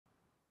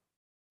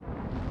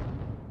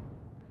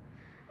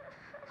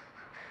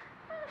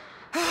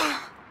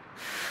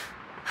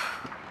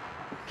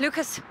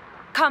Lucas,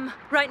 come,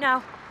 right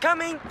now.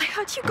 Coming! I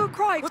heard Hugo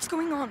cry. What's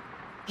going on?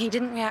 He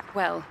didn't react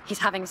well. He's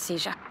having a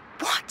seizure.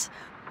 What?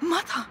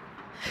 Mother,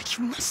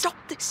 you must stop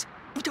this.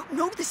 We don't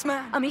know this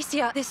man.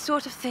 Amicia, this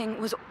sort of thing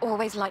was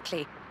always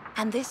likely.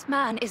 And this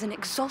man is an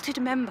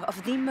exalted member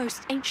of the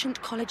most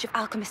ancient college of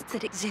alchemists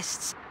that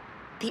exists.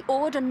 The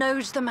Order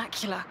knows the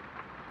macula.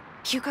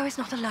 Hugo is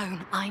not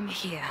alone. I'm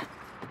here.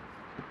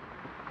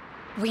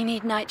 We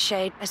need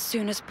Nightshade as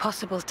soon as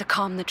possible to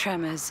calm the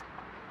tremors.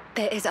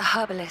 There is a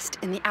herbalist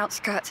in the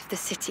outskirts of the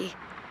city.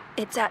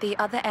 It's at the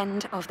other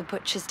end of the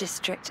Butcher's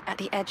District, at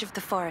the edge of the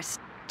forest.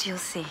 You'll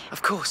see.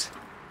 Of course.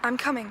 I'm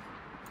coming.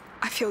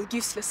 I feel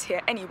useless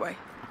here anyway.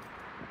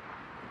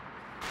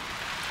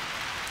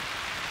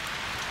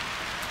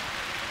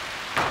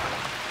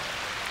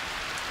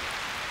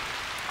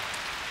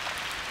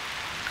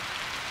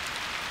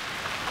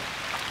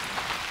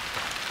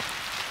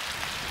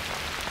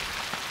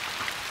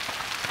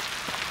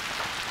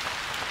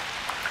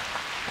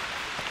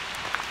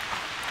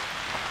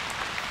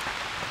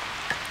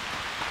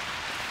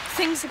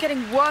 Things are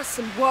getting worse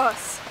and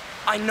worse.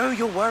 I know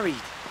you're worried,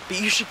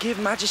 but you should give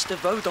Magister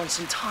Vodon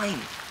some time.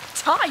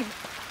 Time?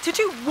 To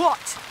do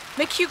what?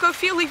 Make Hugo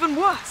feel even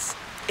worse?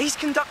 He's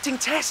conducting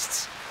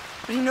tests,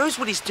 but he knows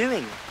what he's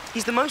doing.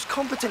 He's the most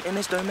competent in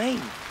his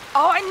domain.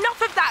 Oh,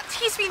 enough of that!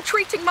 He's been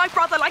treating my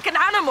brother like an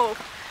animal!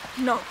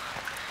 No.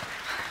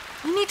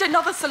 We need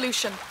another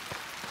solution.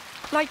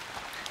 Like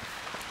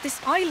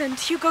this island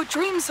Hugo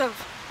dreams of.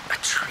 A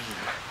dream?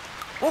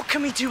 What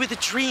can we do with a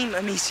dream,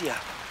 Amicia?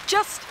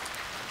 Just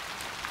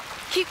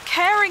keep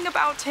caring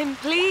about him,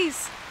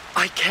 please.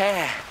 I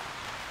care,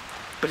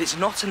 but it's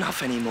not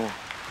enough anymore.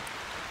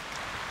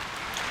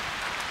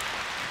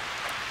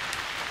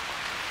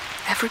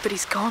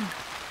 Everybody's gone.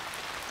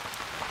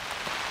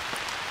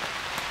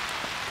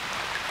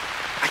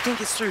 I think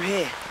it's through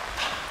here.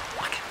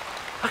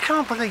 I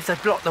can't believe they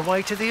blocked the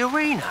way to the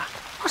arena.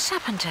 What's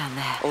happened down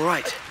there? All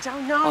right.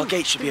 Don't know. Our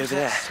gate should be over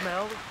there.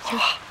 Smell.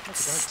 It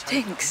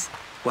stinks.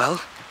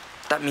 Well,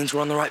 that means we're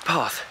on the right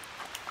path.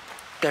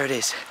 There it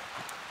is.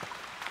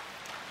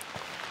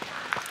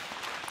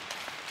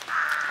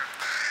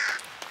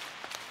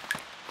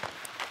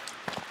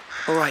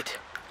 All right.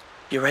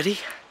 You ready?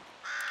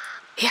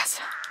 Yes,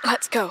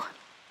 let's go.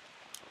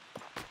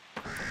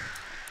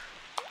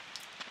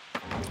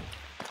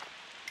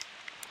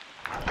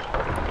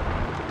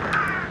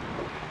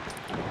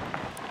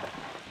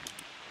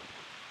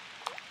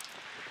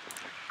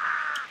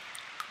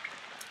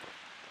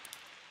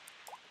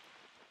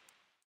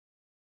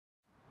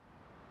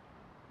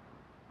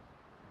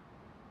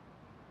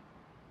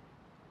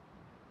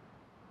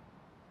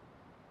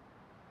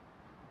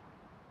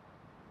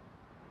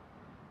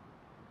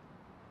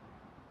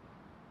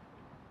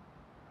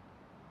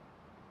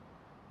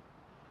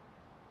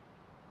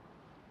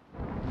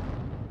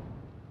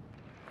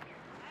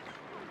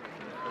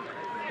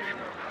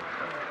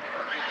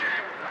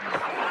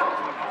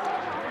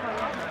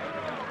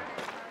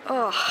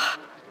 Ugh.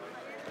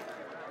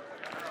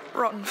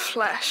 Rotten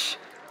flesh.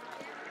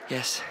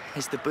 Yes,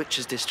 it's the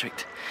Butcher's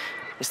District.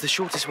 It's the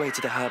shortest way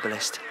to the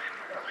herbalist.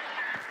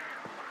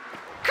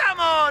 Come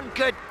on,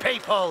 good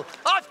people.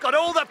 I've got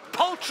all the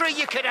poultry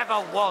you could ever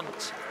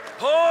want.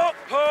 Pork,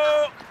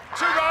 pork,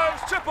 to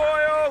roast, to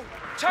boil.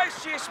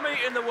 Tastiest meat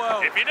in the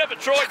world. If you never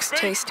tried Looks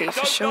beef, tasty you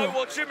for don't sure. know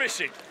what you're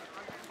missing.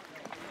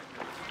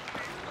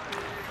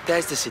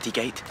 There's the city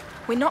gate.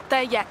 We're not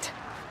there yet.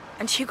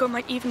 And Hugo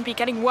might even be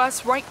getting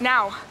worse right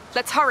now.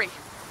 Let's hurry.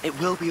 It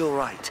will be all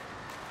right.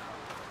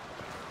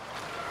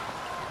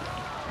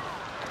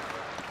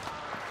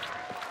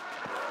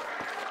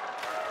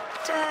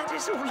 Dad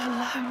is all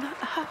alone at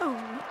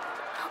home.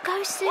 I'll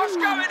go soon. What's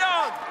going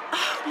on?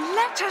 Oh,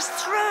 let us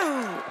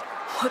through.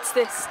 What's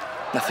this?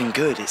 Nothing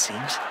good, it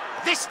seems.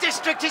 This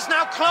district is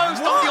now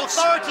closed on the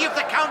authority of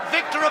the Count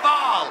Victor of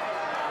Arles.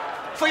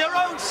 For your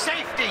own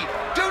safety,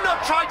 do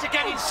not try to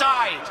get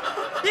inside.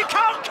 You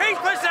can't keep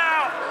us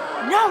out!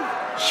 No!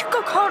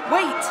 Hugo can't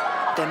wait!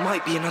 There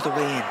might be another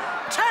way in.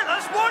 Tell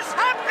us what's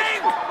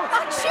happening!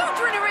 Our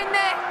children are in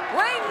there!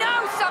 We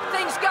know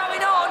something's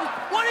going on!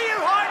 What are you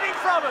hiding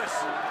from us?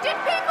 Did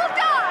people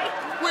die?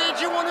 Where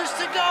do you want us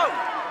to go?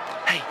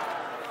 Hey,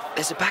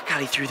 there's a back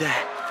alley through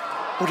there.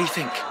 What do you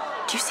think?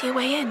 Do you see a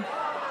way in?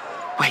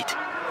 Wait.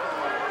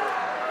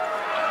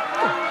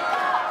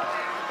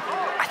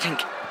 I think...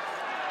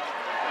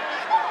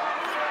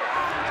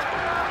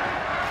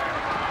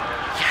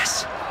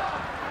 Yes.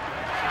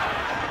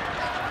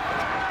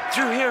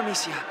 Through here,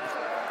 Amicia.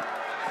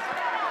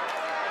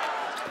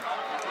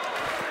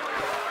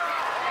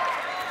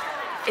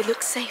 It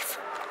looks safe.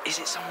 Is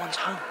it someone's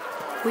home?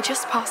 We're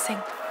just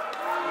passing.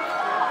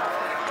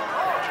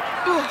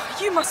 Oh,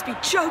 you must be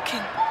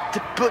joking.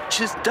 The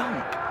Butcher's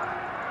Dump.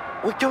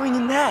 We're going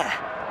in there.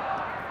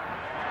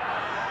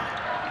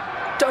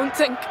 Don't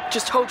think,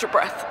 just hold your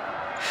breath.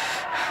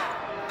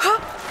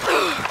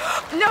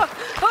 No!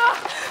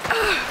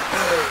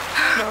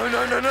 No,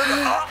 no, no, no,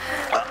 no.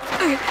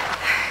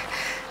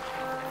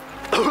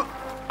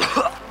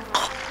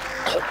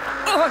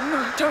 Oh,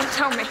 no, don't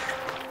tell me.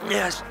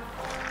 Yes.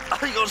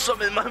 I got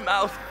something in my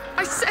mouth.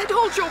 I said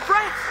hold your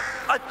breath.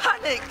 I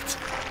panicked.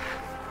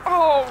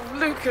 Oh,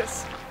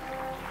 Lucas.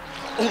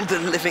 All the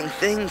living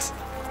things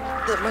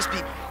that must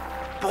be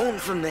born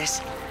from this.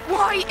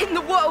 Why in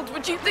the world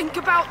would you think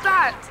about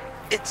that?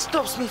 It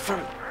stops me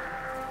from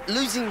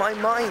losing my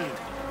mind.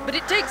 But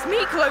it takes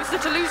me closer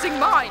to losing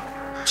mine.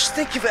 Just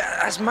think of it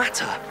as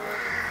matter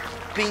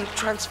being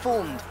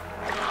transformed.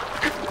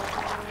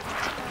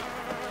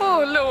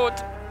 Oh, Lord.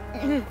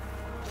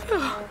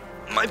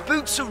 My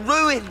boots are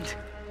ruined.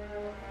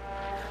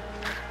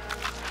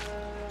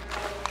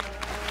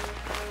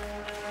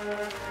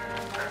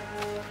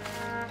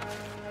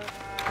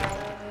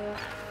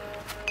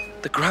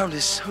 The ground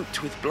is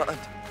soaked with blood.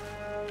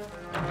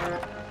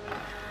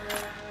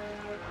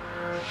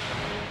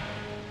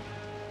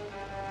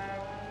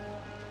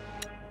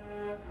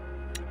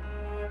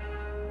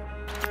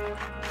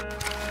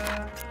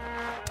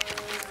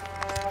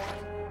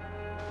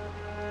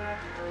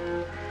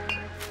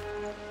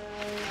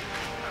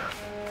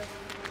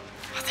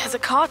 There's a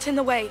cart in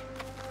the way.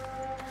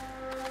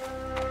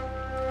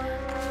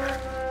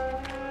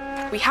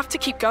 We have to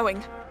keep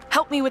going.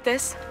 Help me with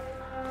this.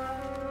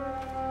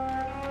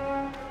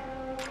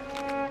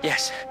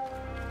 Yes.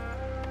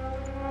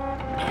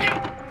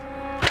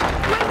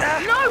 Wait,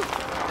 no!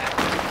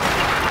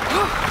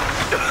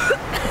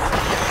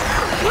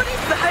 What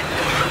is that?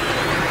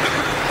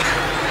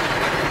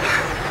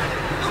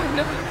 Oh,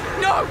 no.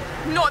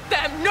 No! Not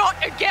them! Not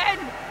again!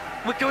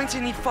 We're going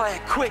to need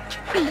fire, quick!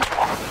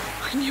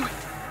 I knew it.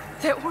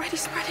 They're already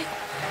spreading.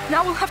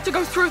 Now we'll have to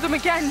go through them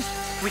again.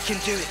 We can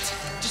do it.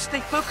 Just stay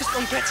focused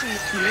on getting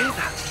it. You hear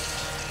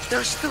that? There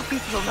are still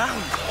people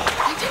around.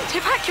 They didn't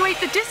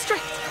evacuate the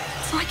district.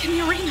 It's like in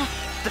the arena.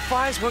 The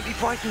fires won't be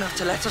bright enough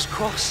to let us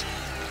cross.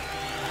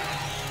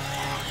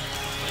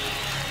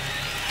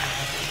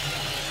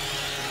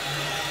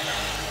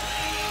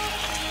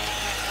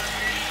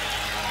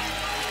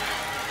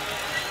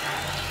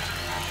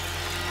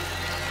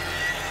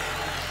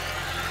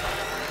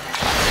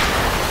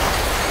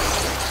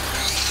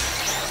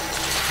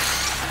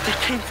 They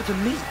came for the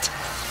meat.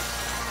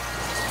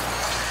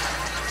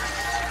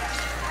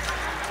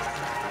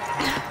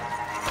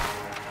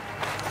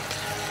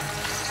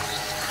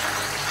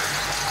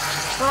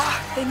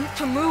 They need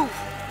to move.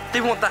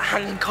 They want that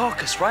hanging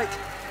carcass, right?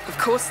 Of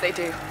course they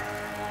do.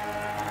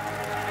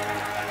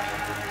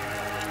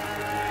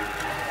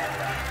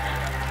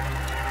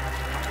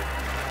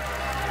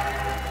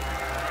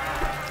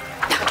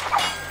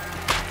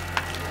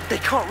 They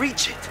can't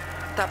reach it.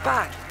 That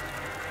bag.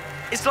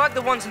 It's like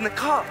the ones in the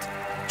cart.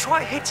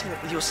 Try hitting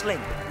it with your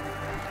sling.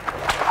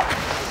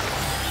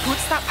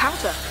 What's that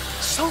powder?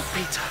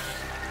 Saltpeter.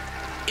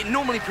 It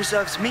normally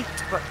preserves meat,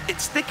 but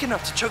it's thick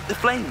enough to choke the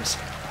flames.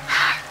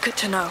 Good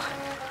to know.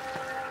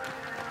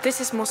 This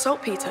is more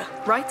saltpeter,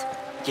 right?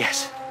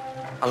 Yes,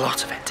 a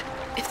lot of it.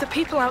 If the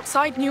people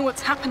outside knew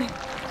what's happening,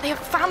 they have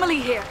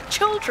family here,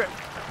 children.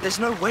 There's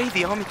no way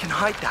the army can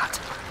hide that.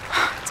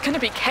 It's gonna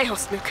be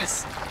chaos,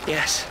 Lucas.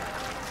 Yes.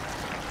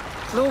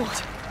 Lord,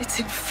 it's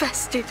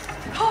infested.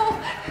 Paul,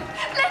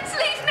 let's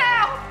leave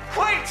now!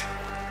 Wait!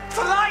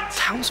 For light!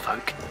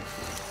 Townsfolk.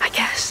 I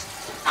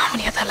guess. How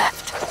many are there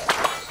left?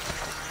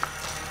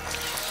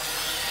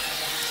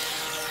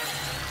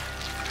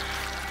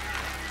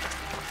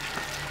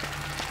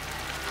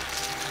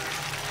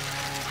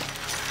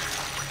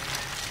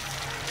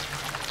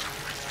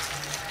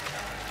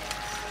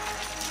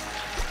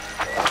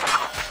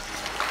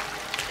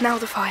 Now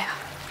the fire.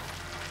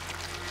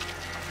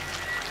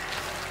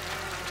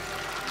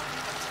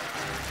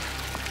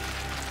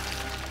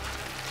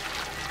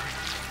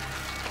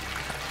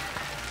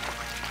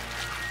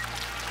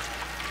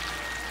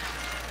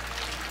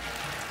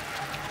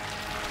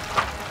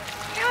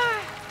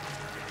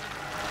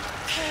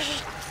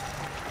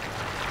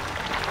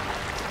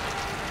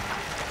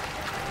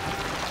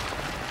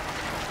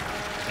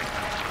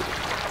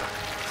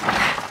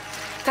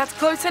 That's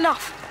close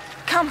enough.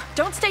 Come,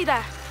 don't stay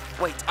there.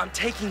 Wait, I'm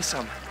taking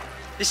some.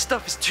 This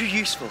stuff is too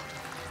useful.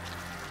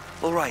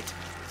 All right,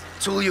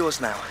 it's all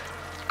yours now.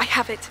 I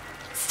have it.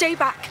 Stay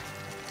back.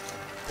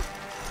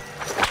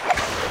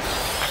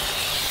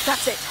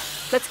 That's it.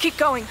 Let's keep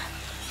going.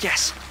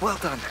 Yes, well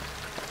done.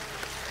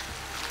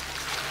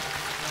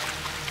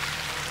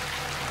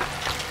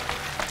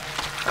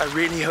 I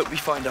really hope we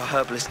find our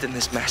herbalist in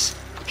this mess.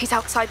 He's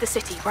outside the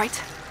city,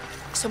 right?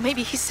 So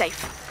maybe he's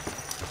safe.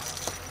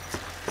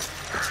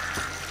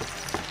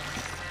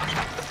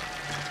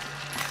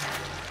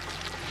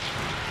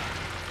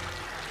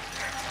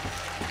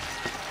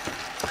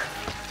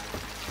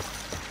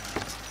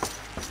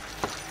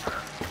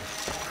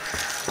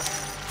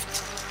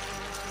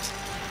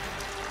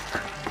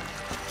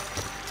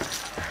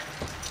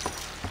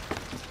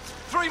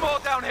 Three more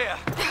down here.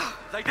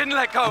 They didn't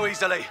let go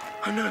easily.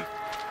 Oh no,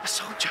 a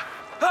soldier.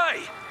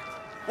 Hey!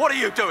 What are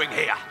you doing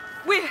here?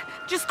 We're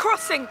just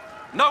crossing.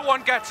 No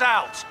one gets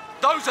out.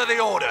 Those are the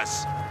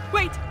orders.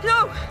 Wait,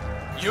 no!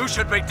 You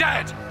should be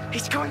dead.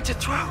 He's going to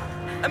throw.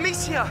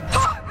 Amicia!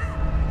 Oh,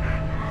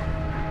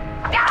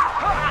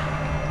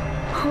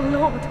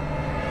 Lord.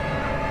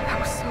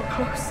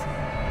 close.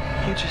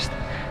 You just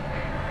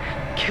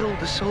killed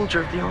the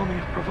soldier of the army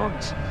of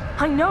Provence.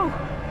 I know.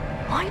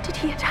 Why did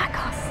he attack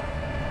us?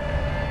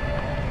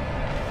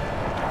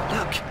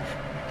 Look,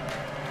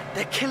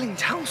 they're killing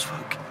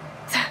townsfolk.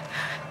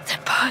 They're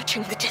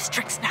purging the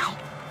districts now.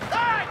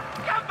 Hey!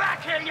 Come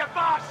back here, you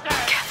bastard!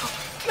 Careful.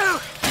 No!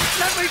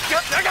 Let me go!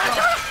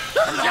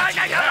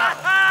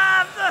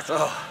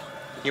 Oh,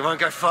 you won't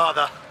go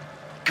farther.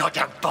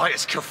 Goddamn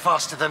biters kill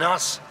faster than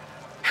us.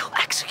 He'll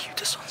execute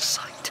us on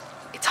sight.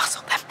 It's us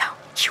or them now.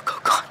 Hugo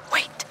can't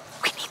wait.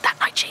 We need that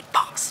nightshade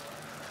fast.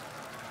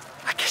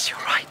 I guess you're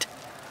right.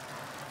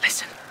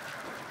 Listen,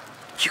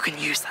 you can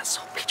use that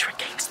saltpeter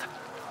against them.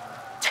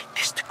 Take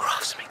this to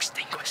craft some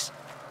extinguish.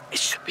 It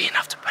should be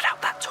enough to put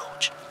out that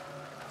torch.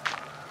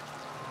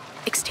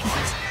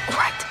 Extinguish. All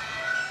right.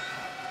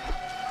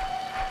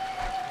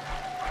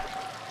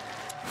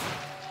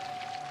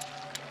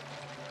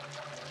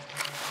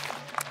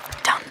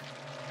 Done.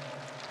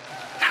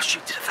 Now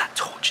shoot it at that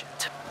torch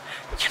to,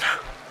 you know.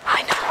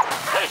 I know.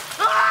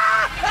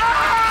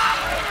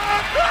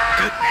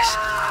 Goodness.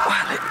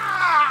 Well, it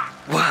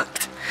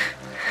worked.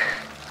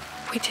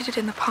 We did it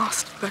in the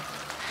past, but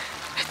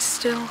it's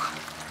still...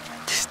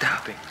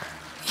 Disturbing.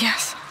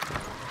 Yes.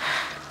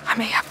 I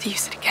may have to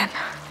use it again.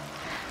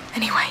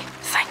 Anyway,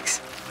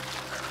 thanks.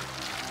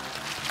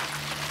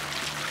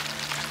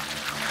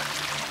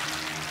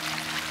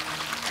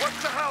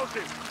 Watch the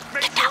houses.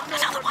 Make Get down, sure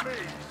another no one.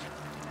 leaves.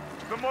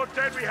 The more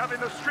dead we have in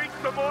the streets,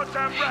 the more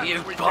damn rats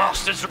You we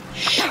bastards!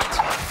 Shit! Yes,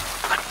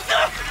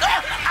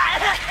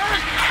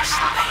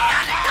 they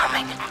had it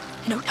coming.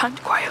 No time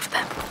to cry over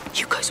them.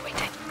 Hugo's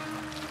waiting.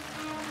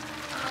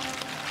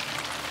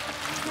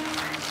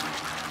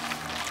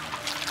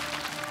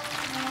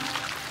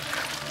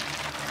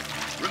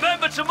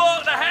 Remember to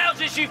mark the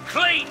houses you've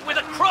cleaned with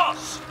a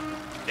cross.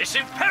 It's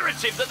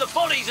imperative that the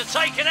bodies are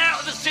taken out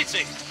of the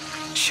city.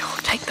 Sure,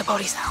 take the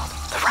bodies out.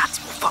 The rats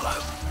will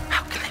follow.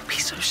 How can they be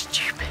so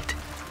stupid?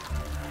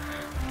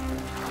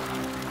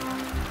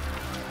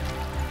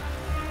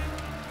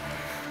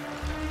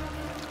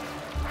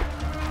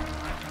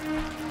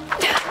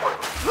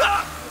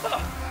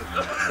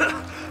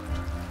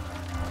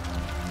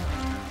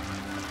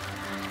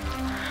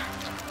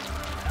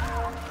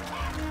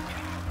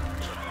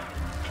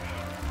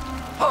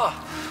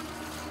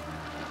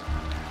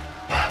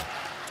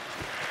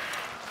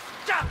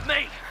 Damn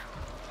me!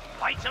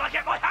 Wait till I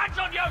get my hands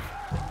on you!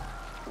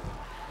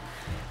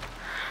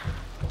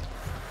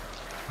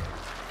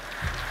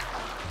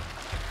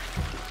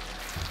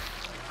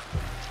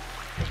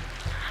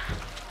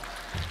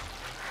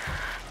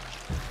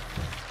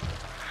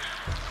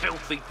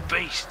 Filthy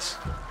beasts.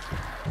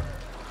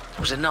 It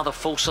was another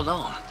false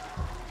alarm.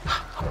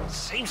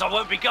 Seems I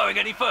won't be going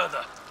any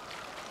further.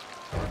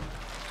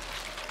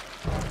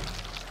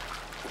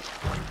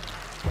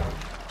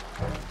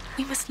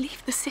 We must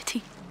leave the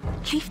city.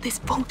 Leave this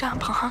Vaudin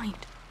behind.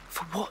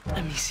 For what,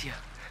 Amicia?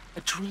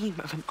 A dream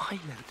of an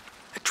island.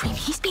 A dream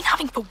he's been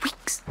having for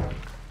weeks.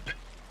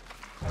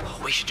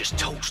 Oh, we should just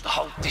torch the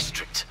whole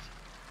district.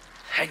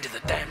 End of the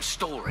damn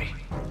story.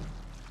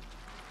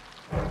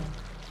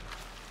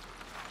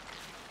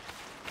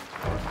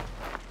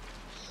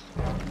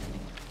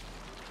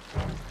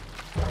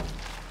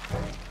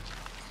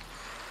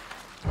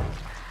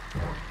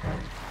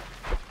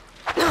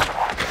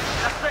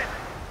 That's it.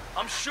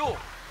 I'm sure.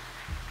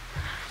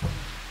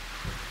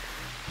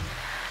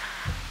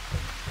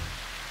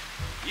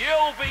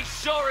 You'll be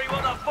sorry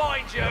when I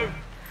find you.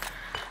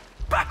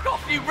 Back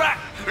off, you rat!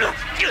 The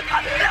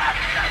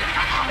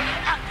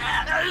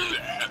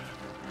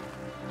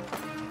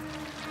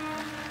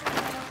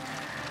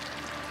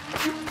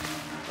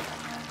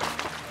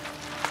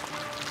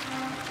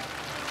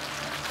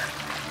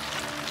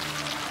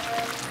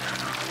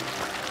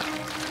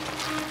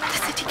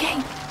city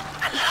gate.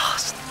 At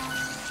last!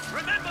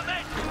 Remember,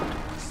 men!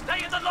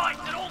 Stay in the light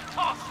at all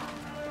costs!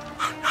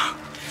 Oh no!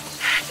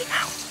 Heading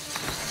out!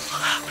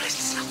 Oh, please,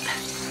 it's not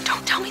there.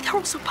 Don't tell me they're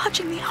also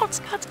purging the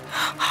outskirts.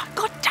 Oh,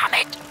 God damn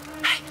it!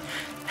 Hey!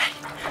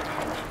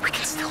 We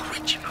can still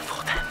reach him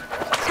before them.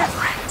 They're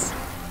friends.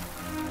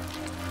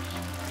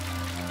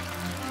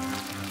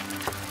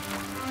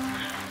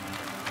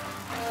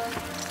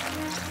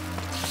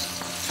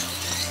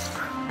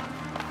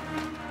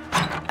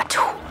 A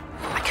tool.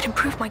 I could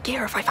improve my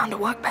gear if I found a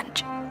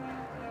workbench.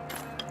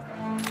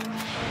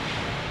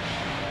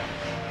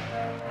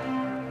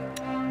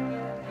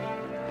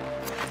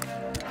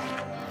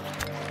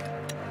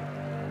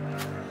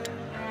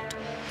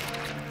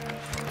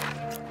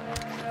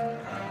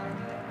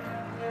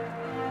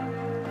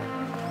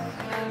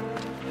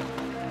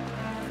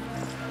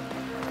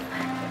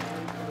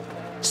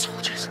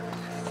 Soldiers.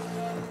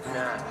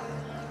 Nah.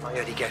 I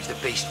heard he gave the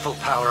beast full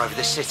power over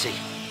the city.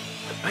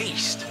 The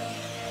beast?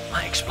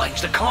 That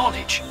explains the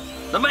carnage.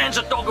 The man's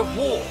a dog of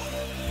war.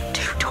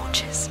 2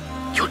 torches.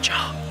 Your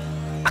jar.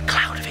 A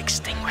cloud of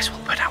extinguish will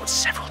put out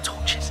several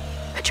torches.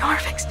 A jar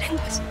of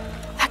extinguish.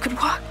 That could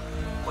work.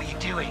 What are you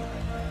doing?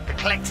 The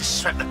collectors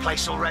swept the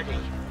place already.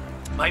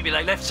 Maybe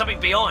they left something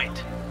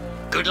behind.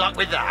 Good luck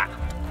with that.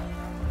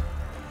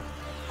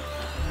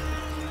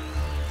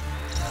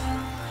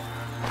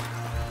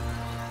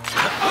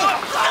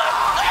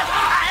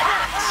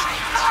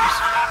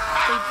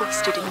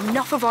 wasted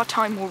enough of our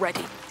time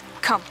already.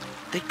 Come.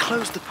 They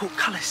closed the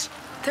portcullis.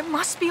 There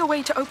must be a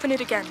way to open it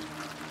again.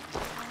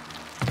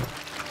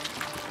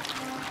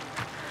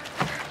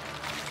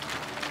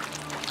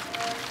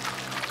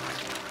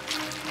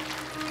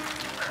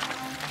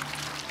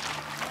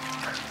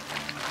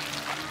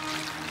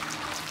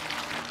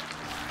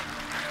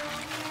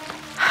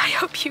 I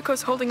hope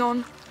Hugo's holding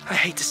on. I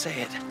hate to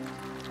say it,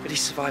 but he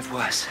survived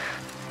worse.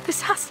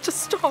 This has to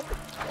stop.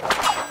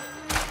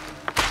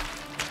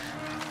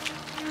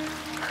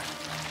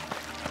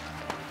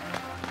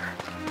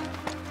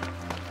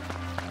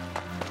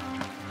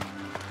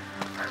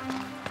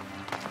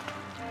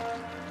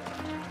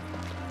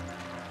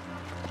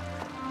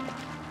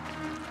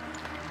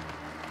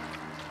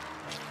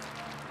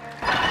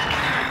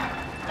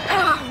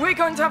 We're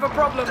going to have a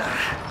problem.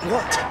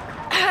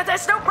 What?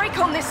 There's no brake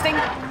on this thing,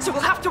 so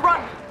we'll have to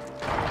run.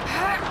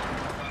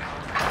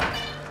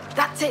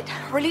 That's it.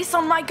 Release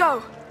on my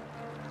go.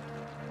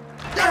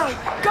 Go!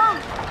 Go!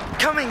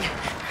 Coming!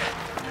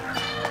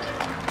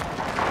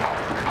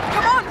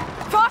 Come on!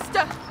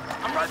 Faster!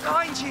 I'm right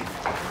behind you!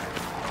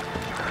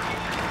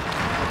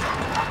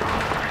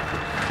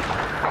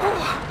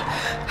 Oh.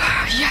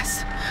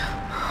 Yes.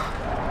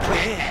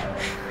 We're here.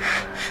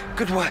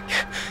 Good work.